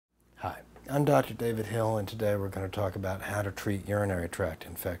I'm Dr. David Hill, and today we're going to talk about how to treat urinary tract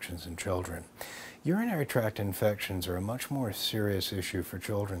infections in children. Urinary tract infections are a much more serious issue for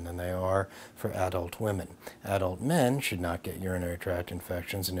children than they are for adult women. Adult men should not get urinary tract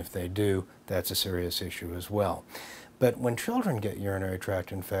infections, and if they do, that's a serious issue as well. But when children get urinary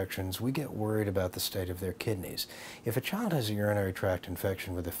tract infections, we get worried about the state of their kidneys. If a child has a urinary tract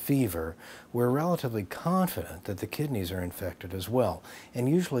infection with a fever, we're relatively confident that the kidneys are infected as well. And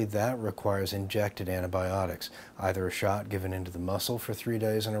usually that requires injected antibiotics, either a shot given into the muscle for 3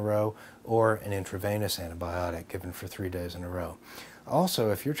 days in a row or an intravenous antibiotic given for 3 days in a row. Also,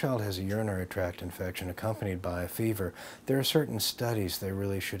 if your child has a urinary tract infection accompanied by a fever, there are certain studies they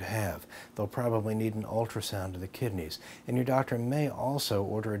really should have. They'll probably need an ultrasound of the kidneys, and your doctor may also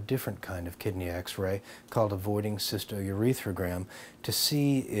order a different kind of kidney x-ray called a voiding cystourethrogram to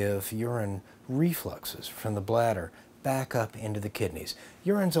see if urine refluxes from the bladder back up into the kidneys.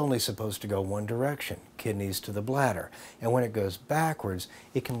 Urine's only supposed to go one direction, kidneys to the bladder, and when it goes backwards,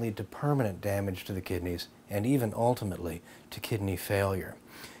 it can lead to permanent damage to the kidneys and even ultimately to kidney failure.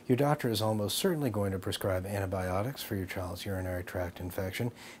 Your doctor is almost certainly going to prescribe antibiotics for your child's urinary tract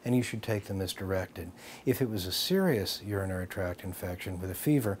infection, and you should take them as directed. If it was a serious urinary tract infection with a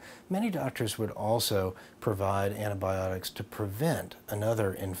fever, many doctors would also provide antibiotics to prevent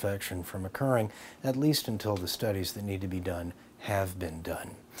another infection from occurring, at least until the studies that need to be done have been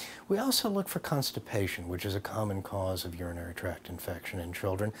done. We also look for constipation, which is a common cause of urinary tract infection in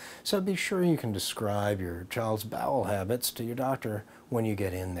children, so be sure you can describe your child's bowel habits to your doctor when you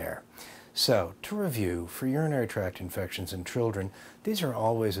get in there. So, to review, for urinary tract infections in children, these are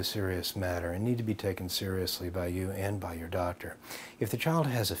always a serious matter and need to be taken seriously by you and by your doctor. If the child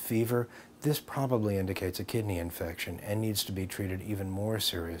has a fever, this probably indicates a kidney infection and needs to be treated even more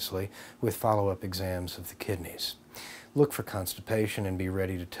seriously with follow-up exams of the kidneys. Look for constipation and be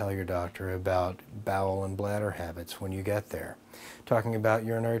ready to tell your doctor about bowel and bladder habits when you get there. Talking about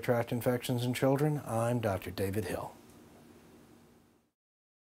urinary tract infections in children, I'm Dr. David Hill.